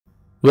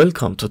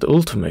Welcome to the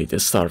ultimate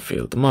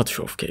Starfield mod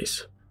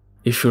showcase.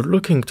 If you're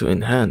looking to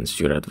enhance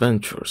your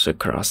adventures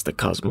across the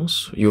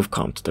cosmos, you've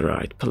come to the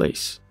right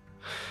place.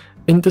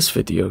 In this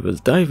video, we'll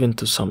dive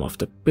into some of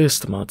the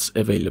best mods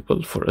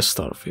available for a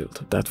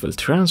Starfield that will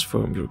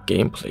transform your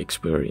gameplay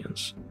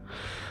experience.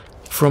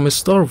 From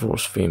Star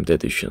Wars themed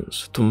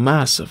editions to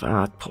massive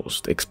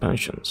Outpost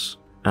expansions,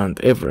 and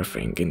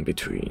everything in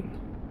between.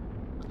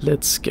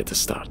 Let's get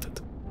started.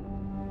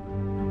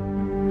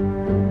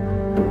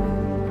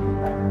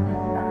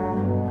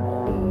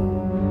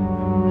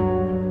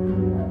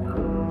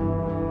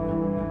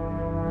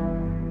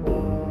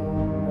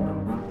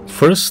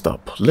 First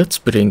up, let's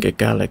bring a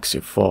galaxy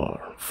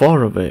far,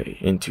 far away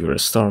into your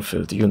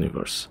Starfield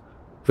universe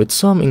with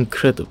some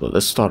incredible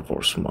Star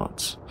Wars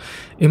mods.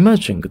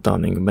 Imagine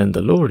donning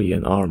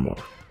Mandalorian armor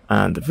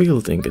and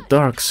wielding a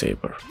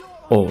Darksaber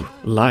or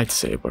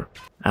Lightsaber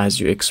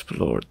as you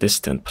explore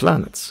distant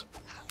planets.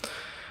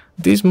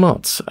 These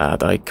mods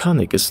add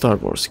iconic Star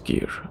Wars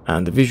gear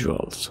and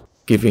visuals,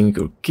 giving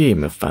your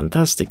game a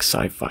fantastic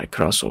sci-fi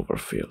crossover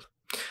feel.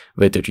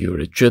 Whether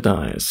you're a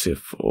Jedi, a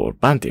Sith or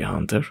bounty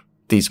hunter,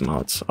 these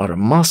mods are a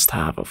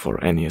must-have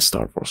for any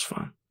Star Wars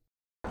fan.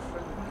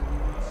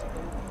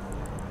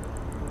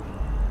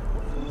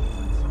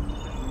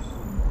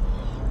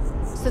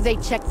 So they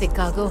checked the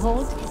cargo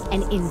hold,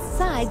 and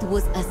inside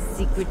was a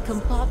secret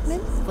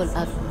compartment full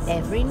of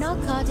every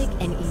narcotic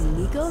and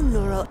illegal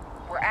neuro...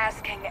 We're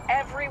asking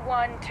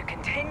everyone to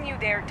continue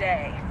their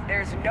day.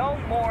 There's no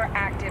more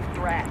active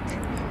threat.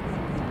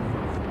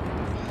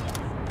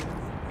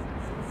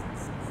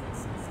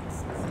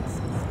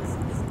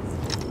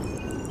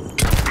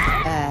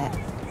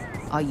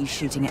 Are you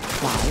shooting at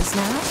flies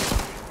now?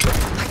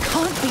 I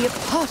can't be a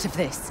part of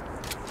this.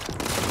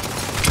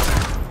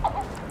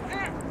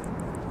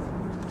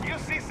 You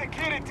see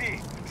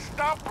security!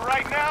 Stop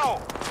right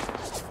now!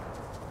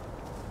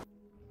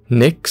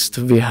 Next,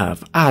 we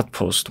have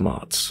Outpost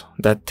mods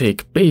that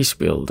take base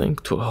building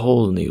to a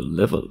whole new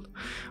level.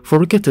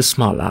 Forget the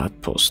small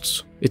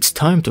outposts, it's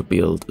time to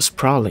build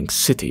sprawling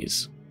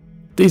cities.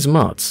 These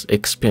mods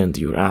expand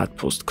your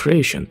Outpost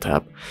creation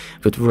tab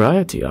with a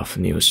variety of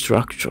new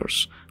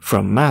structures,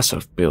 from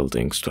massive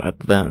buildings to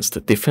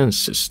advanced defense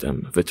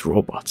system with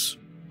robots.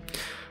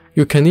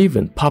 You can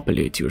even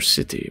populate your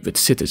city with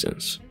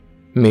citizens,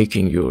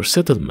 making your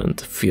settlement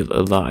feel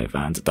alive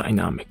and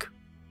dynamic.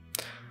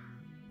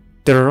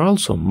 There are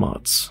also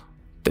mods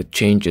that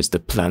changes the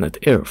planet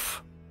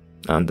Earth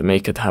and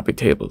make it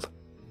habitable,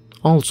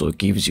 also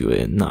gives you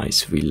a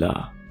nice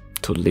villa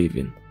to live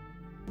in.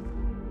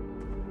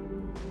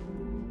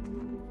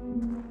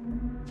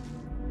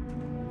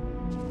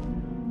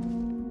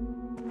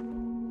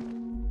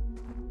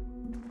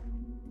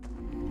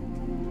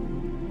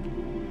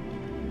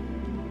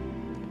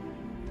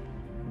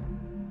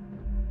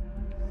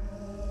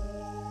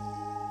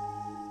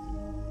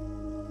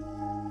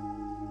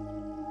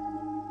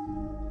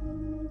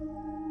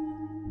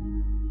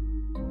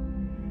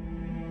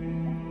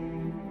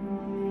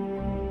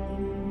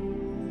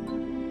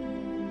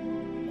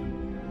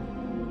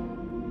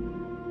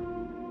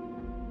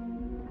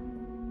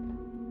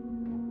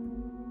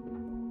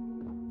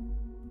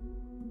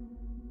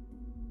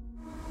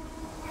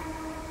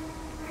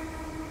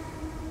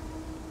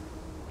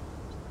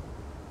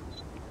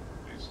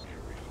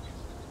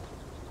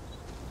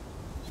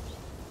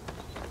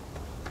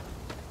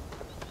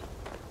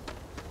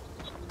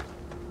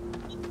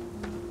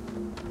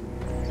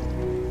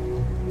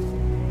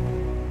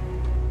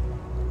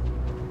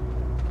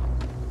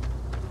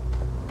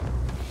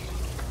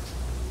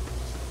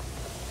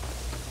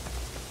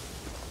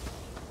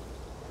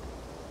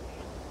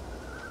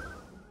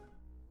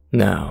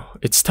 Now,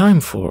 it's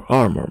time for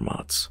armor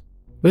mods.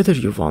 Whether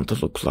you want to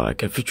look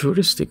like a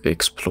futuristic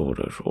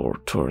explorer or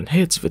turn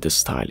heads with the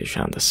stylish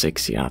and the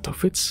sexy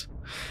outfits,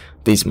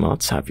 these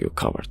mods have you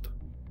covered.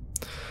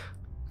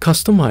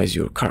 Customize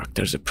your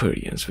character's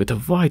appearance with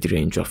a wide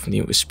range of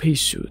new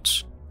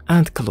spacesuits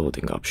and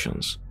clothing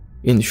options,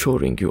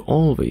 ensuring you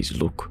always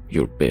look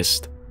your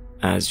best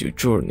as you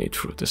journey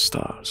through the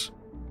stars.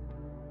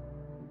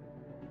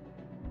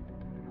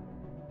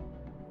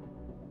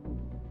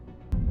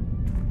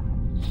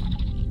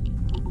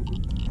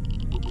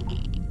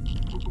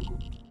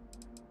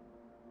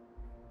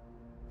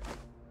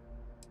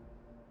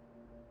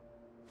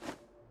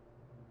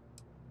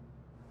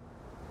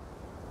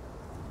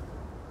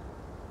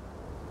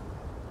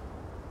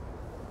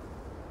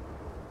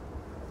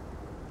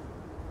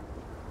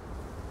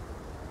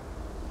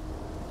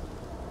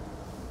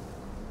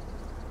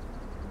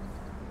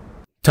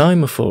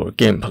 Time for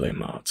gameplay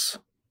mods.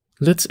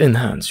 Let's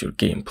enhance your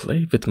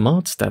gameplay with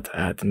mods that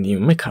add new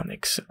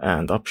mechanics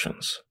and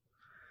options.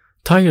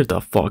 Tired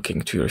of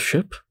walking to your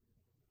ship?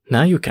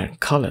 Now you can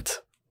call it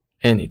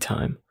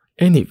anytime,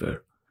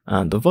 anywhere,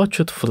 and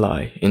watch it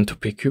fly in to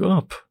pick you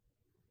up.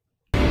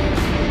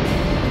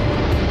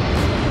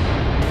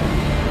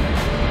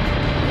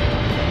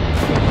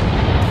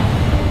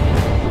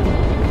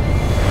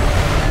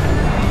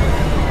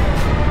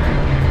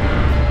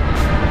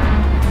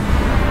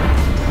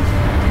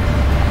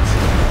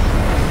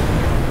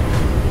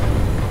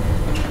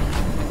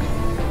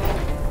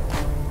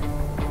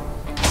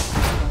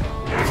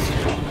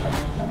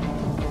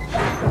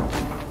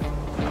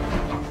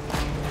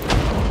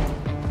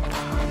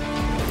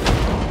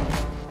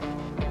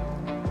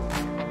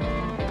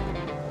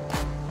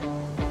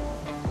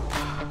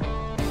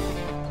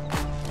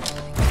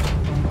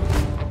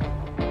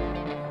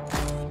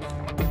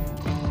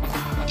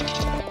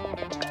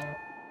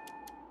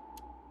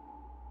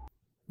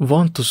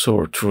 Want to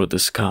soar through the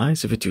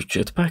skies with your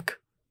jetpack?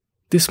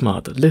 This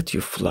mod lets you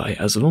fly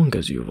as long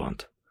as you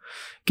want,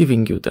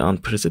 giving you the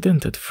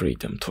unprecedented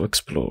freedom to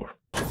explore.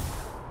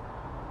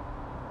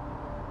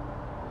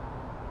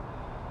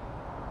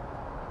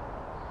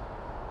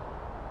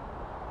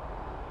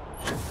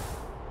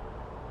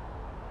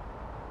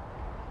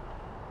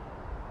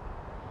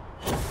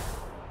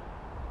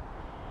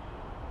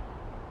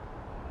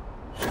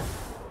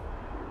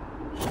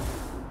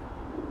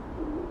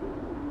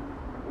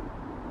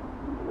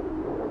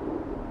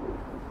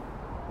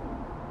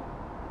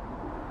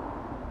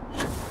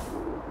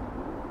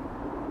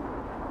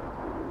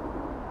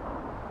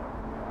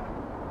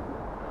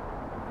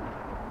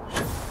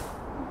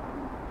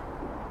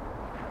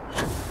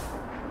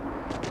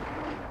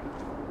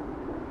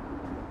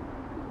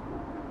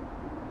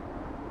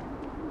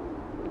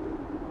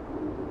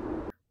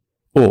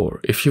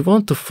 Or if you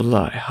want to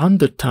fly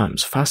 100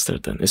 times faster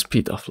than the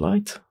speed of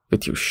light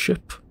with your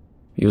ship,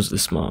 use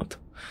this mod.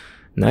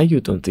 Now you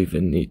don't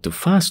even need to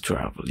fast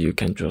travel, you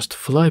can just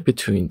fly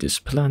between this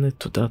planet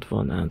to that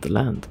one and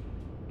land.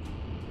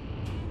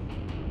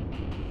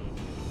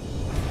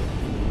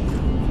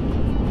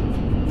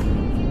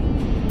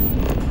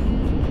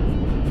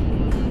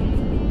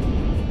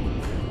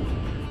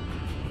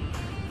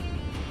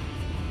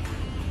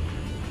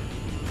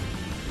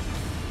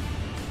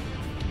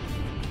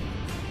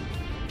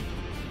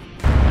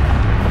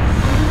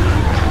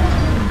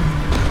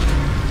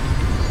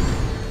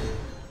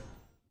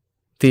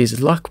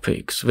 These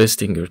lockpicks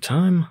wasting your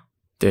time?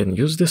 Then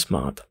use this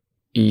mod.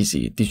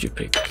 Easy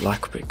digipick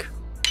lockpick.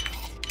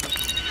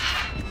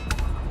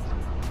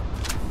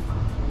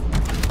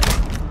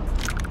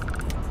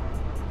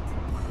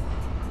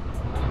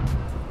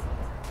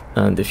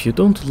 And if you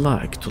don't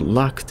like to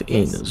locked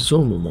in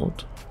zoom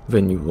mode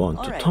when you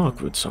want to talk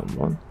with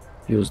someone,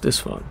 use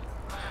this one.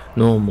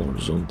 No more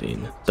zoomed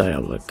in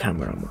dialogue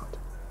camera mod.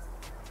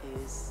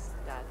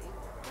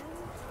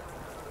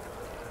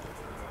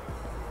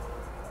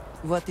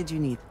 What did you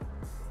need?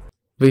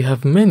 We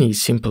have many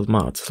simple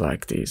mods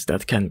like these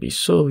that can be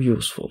so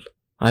useful.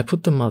 I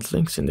put the mod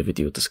links in the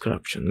video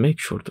description, make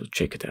sure to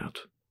check it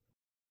out.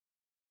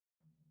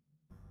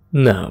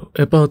 Now,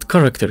 about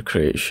character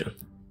creation.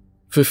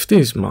 With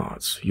these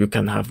mods, you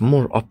can have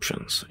more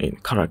options in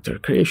character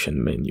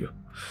creation menu.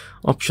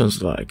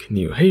 Options like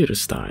new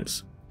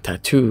hairstyles,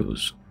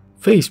 tattoos,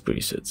 face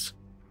presets,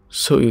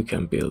 so you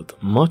can build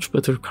much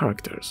better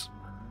characters.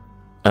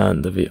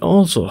 And we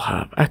also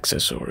have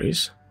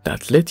accessories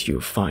that let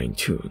you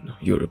fine-tune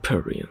your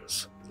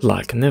appearance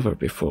like never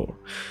before.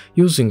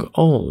 Using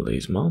all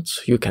these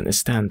mods, you can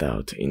stand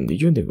out in the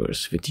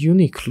universe with a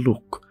unique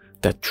look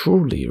that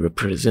truly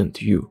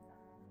represent you.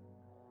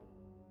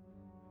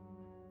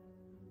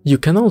 You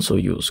can also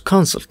use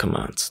console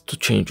commands to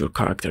change your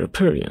character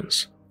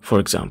appearance. For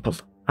example,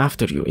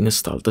 after you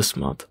install this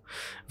mod,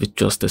 with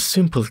just a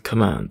simple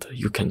command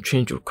you can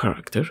change your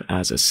character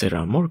as a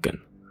Sarah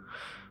Morgan,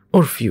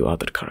 or few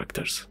other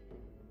characters.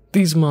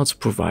 These mods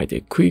provide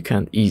a quick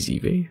and easy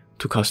way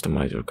to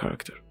customize your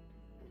character.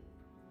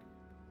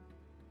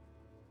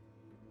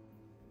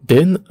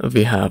 Then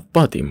we have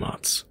body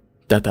mods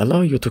that allow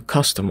you to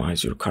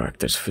customize your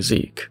character's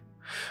physique,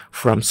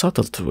 from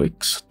subtle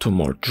tweaks to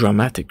more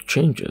dramatic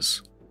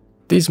changes.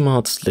 These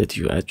mods let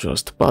you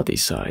adjust body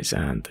size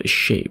and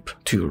shape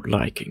to your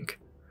liking,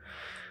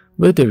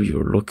 whether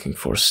you're looking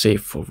for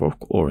safe for work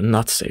or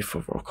not safe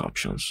for work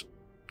options.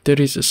 There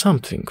is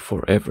something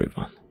for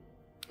everyone.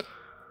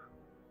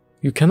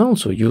 You can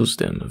also use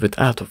them with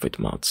out-of-it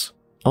mods.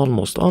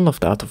 Almost all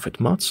of the out-of-it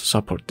mods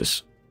support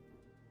this.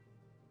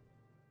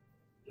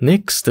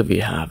 Next we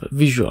have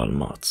visual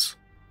mods.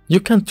 You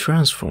can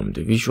transform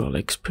the visual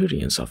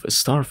experience of a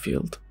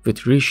Starfield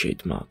with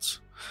reshade mods.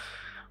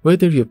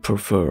 Whether you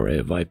prefer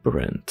a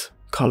vibrant,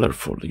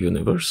 colorful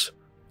universe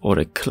or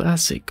a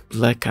classic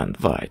black and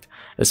white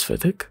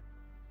aesthetic,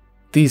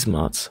 these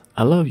mods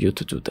allow you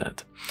to do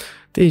that.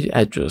 They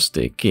adjust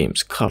the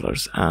game's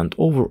colors and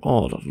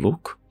overall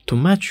look to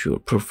match your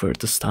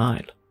preferred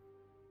style.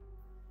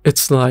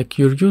 It's like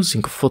you're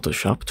using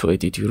Photoshop to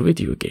edit your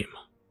video game.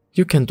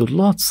 You can do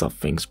lots of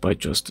things by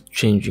just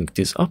changing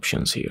these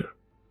options here.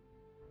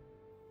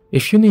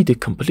 If you need a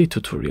complete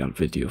tutorial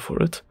video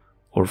for it,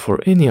 or for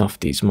any of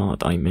these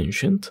mods I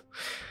mentioned,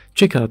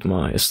 check out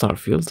my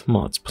Starfield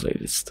Mods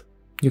playlist.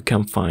 You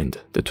can find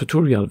the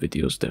tutorial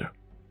videos there.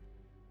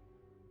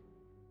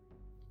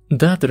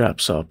 That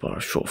wraps up our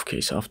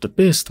showcase of the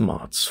best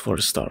mods for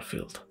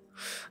Starfield.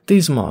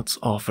 These mods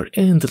offer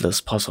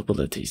endless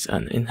possibilities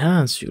and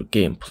enhance your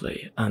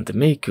gameplay and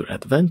make your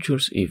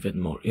adventures even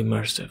more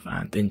immersive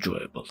and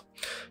enjoyable.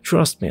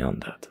 Trust me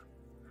on that.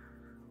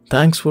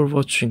 Thanks for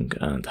watching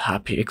and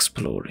happy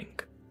exploring.